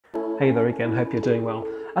Hey there again, hope you're doing well.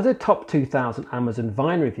 As a top 2000 Amazon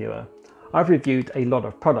Vine reviewer, I've reviewed a lot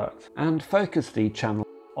of products and focused the channel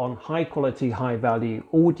on high quality, high value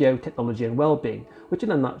audio technology and well-being, which in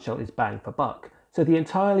a nutshell is bang for buck. So the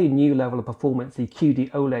entirely new level of performance the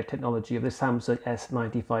QD OLED technology of the Samsung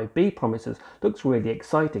S95B promises looks really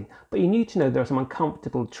exciting, but you need to know there are some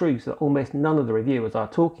uncomfortable truths that almost none of the reviewers are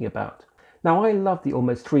talking about. Now, I love the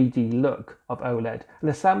almost 3D look of OLED, and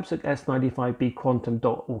the Samsung S95B Quantum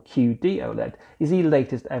Dot or QD OLED is the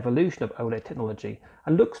latest evolution of OLED technology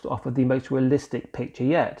and looks to offer the most realistic picture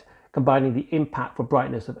yet, combining the impactful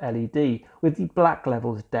brightness of LED with the black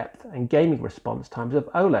levels, depth and gaming response times of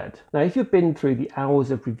OLED. Now, if you've been through the hours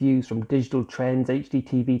of reviews from Digital Trends, HD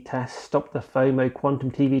TV Tests, Stop the FOMO, Quantum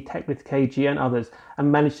TV Tech with KG and others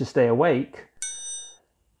and managed to stay awake,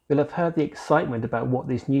 you'll have heard the excitement about what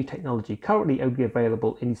this new technology, currently only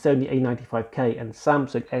available in the Sony A95K and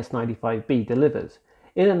Samsung S95B, delivers.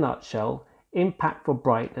 In a nutshell, impactful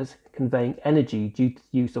brightness conveying energy due to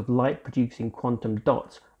the use of light-producing quantum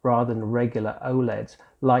dots rather than regular OLEDs,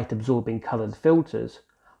 light-absorbing coloured filters,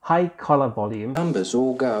 high colour volume. Numbers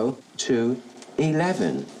all go to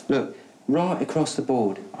 11. Look, right across the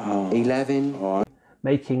board. 11.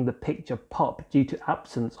 Making the picture pop due to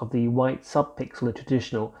absence of the white subpixel in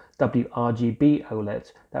traditional WRGB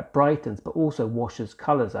OLEDs that brightens but also washes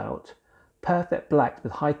colours out. Perfect blacks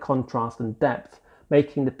with high contrast and depth,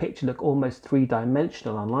 making the picture look almost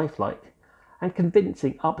three-dimensional and lifelike. And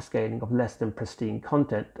convincing upscaling of less than pristine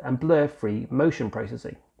content and blur-free motion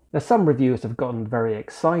processing. Now, some reviewers have gotten very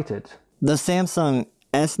excited. The Samsung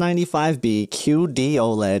S95B QD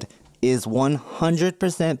OLED is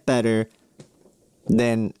 100% better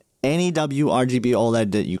than any WRGB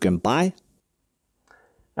OLED that you can buy.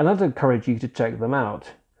 And I'd encourage you to check them out.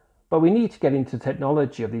 But we need to get into the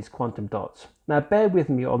technology of these quantum dots. Now, bear with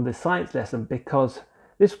me on this science lesson because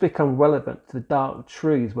this will become relevant to the dark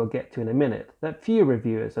truths we'll get to in a minute that few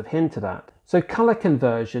reviewers have hinted at. So colour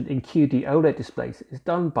conversion in QD OLED displays is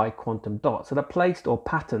done by quantum dots that are placed or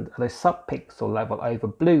patterned at a subpixel level over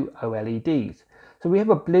blue OLEDs. So we have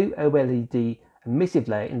a blue OLED emissive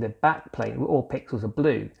layer in the back plane where all pixels are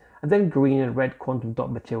blue, and then green and red quantum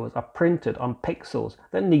dot materials are printed on pixels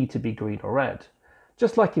that need to be green or red.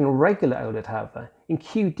 Just like in regular OLED, however, in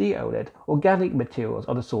QD OLED, organic materials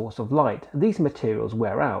are the source of light, and these materials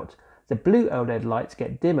wear out. The blue OLED lights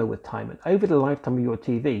get dimmer with time, and over the lifetime of your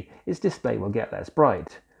TV, its display will get less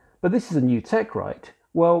bright. But this is a new tech, right?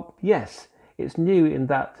 Well, yes, it's new in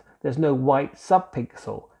that there's no white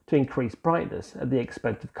subpixel to increase brightness at the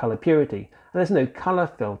expense of colour purity, and there's no colour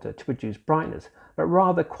filter to produce brightness, but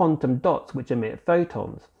rather quantum dots which emit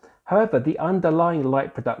photons. However, the underlying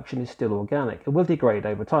light production is still organic and will degrade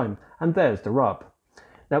over time, and there's the rub.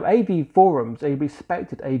 Now, AV Forums, a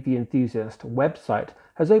respected AV enthusiast website,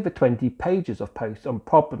 has over 20 pages of posts on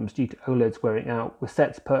problems due to OLEDs wearing out with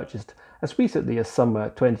sets purchased as recently as summer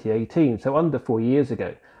 2018, so under 4 years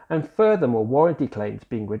ago, and furthermore warranty claims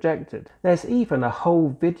being rejected. There's even a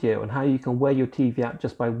whole video on how you can wear your TV out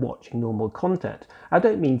just by watching normal content. I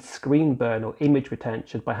don't mean screen burn or image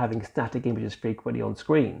retention by having static images frequently on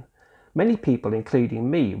screen. Many people,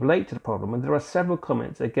 including me, relate to the problem, and there are several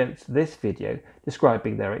comments against this video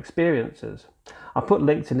describing their experiences. I'll put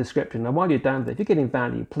links in the description, and while you're down there, if you're getting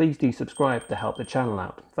value, please do subscribe to help the channel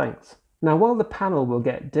out. Thanks. Now, while the panel will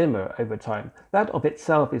get dimmer over time, that of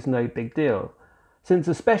itself is no big deal, since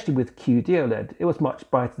especially with QD OLED, it was much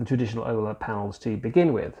brighter than traditional OLED panels to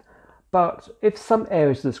begin with. But if some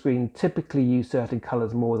areas of the screen typically use certain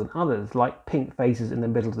colours more than others, like pink faces in the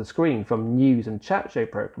middle of the screen from news and chat show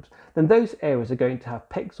programs, then those areas are going to have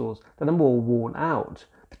pixels that are more worn out,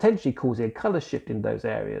 potentially causing a colour shift in those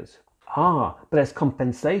areas. But there's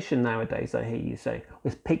compensation nowadays, I hear you say,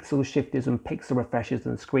 with pixel shifters and pixel refreshers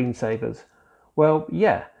and screensavers. Well,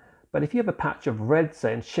 yeah, but if you have a patch of red,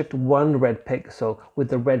 say, and shift one red pixel with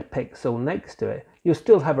the red pixel next to it, you'll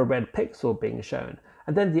still have a red pixel being shown.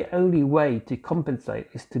 And then the only way to compensate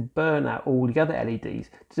is to burn out all the other LEDs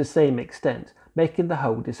to the same extent, making the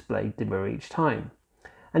whole display dimmer each time.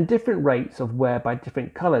 And different rates of wear by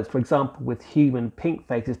different colours, for example with human pink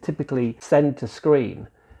faces typically centre screen,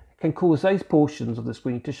 can cause those portions of the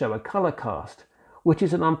screen to show a colour cast, which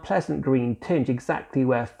is an unpleasant green tinge exactly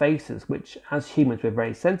where faces, which as humans we're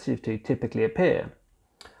very sensitive to, typically appear.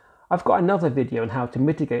 I've got another video on how to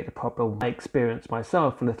mitigate the problem I experienced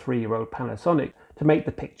myself from the 3-year-old Panasonic to make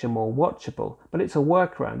the picture more watchable, but it's a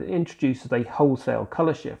workaround that introduces a wholesale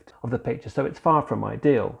colour shift of the picture, so it's far from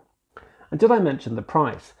ideal. And did I mention the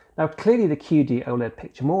price? Now clearly the QD OLED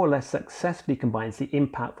picture more or less successfully combines the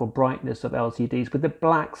impactful brightness of LCDs with the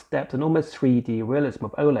black depth and almost 3D realism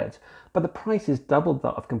of OLEDs, but the price is double that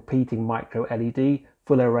of competing micro LED,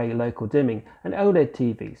 full array local dimming and OLED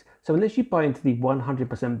TVs, so unless you buy into the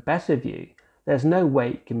 100% better view, there's no way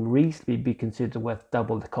it can reasonably be considered worth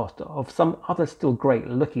double the cost of some other still great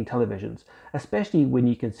looking televisions, especially when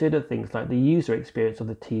you consider things like the user experience of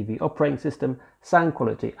the TV operating system, sound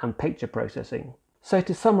quality and picture processing. So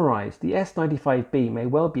to summarise, the S95B may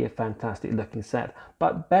well be a fantastic looking set,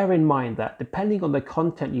 but bear in mind that depending on the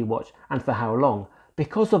content you watch and for how long,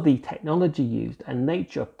 because of the technology used and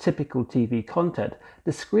nature of typical TV content,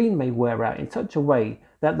 the screen may wear out in such a way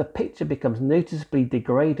that the picture becomes noticeably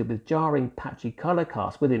degraded with jarring patchy colour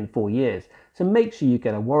cast within 4 years, so make sure you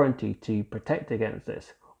get a warranty to protect against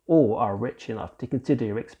this, or are rich enough to consider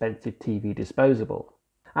your expensive TV disposable.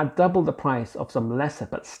 At double the price of some lesser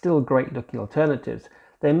but still great looking alternatives,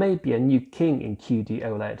 there may be a new king in QD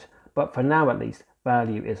OLED, but for now at least,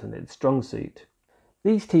 value isn't its strong suit.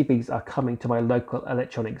 These TVs are coming to my local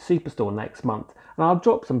electronics superstore next month, and I'll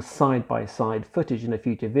drop some side-by-side footage in a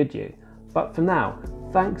future video. But for now,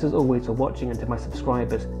 thanks as always for watching, and to my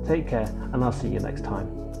subscribers, take care and I'll see you next time.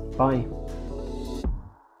 Bye.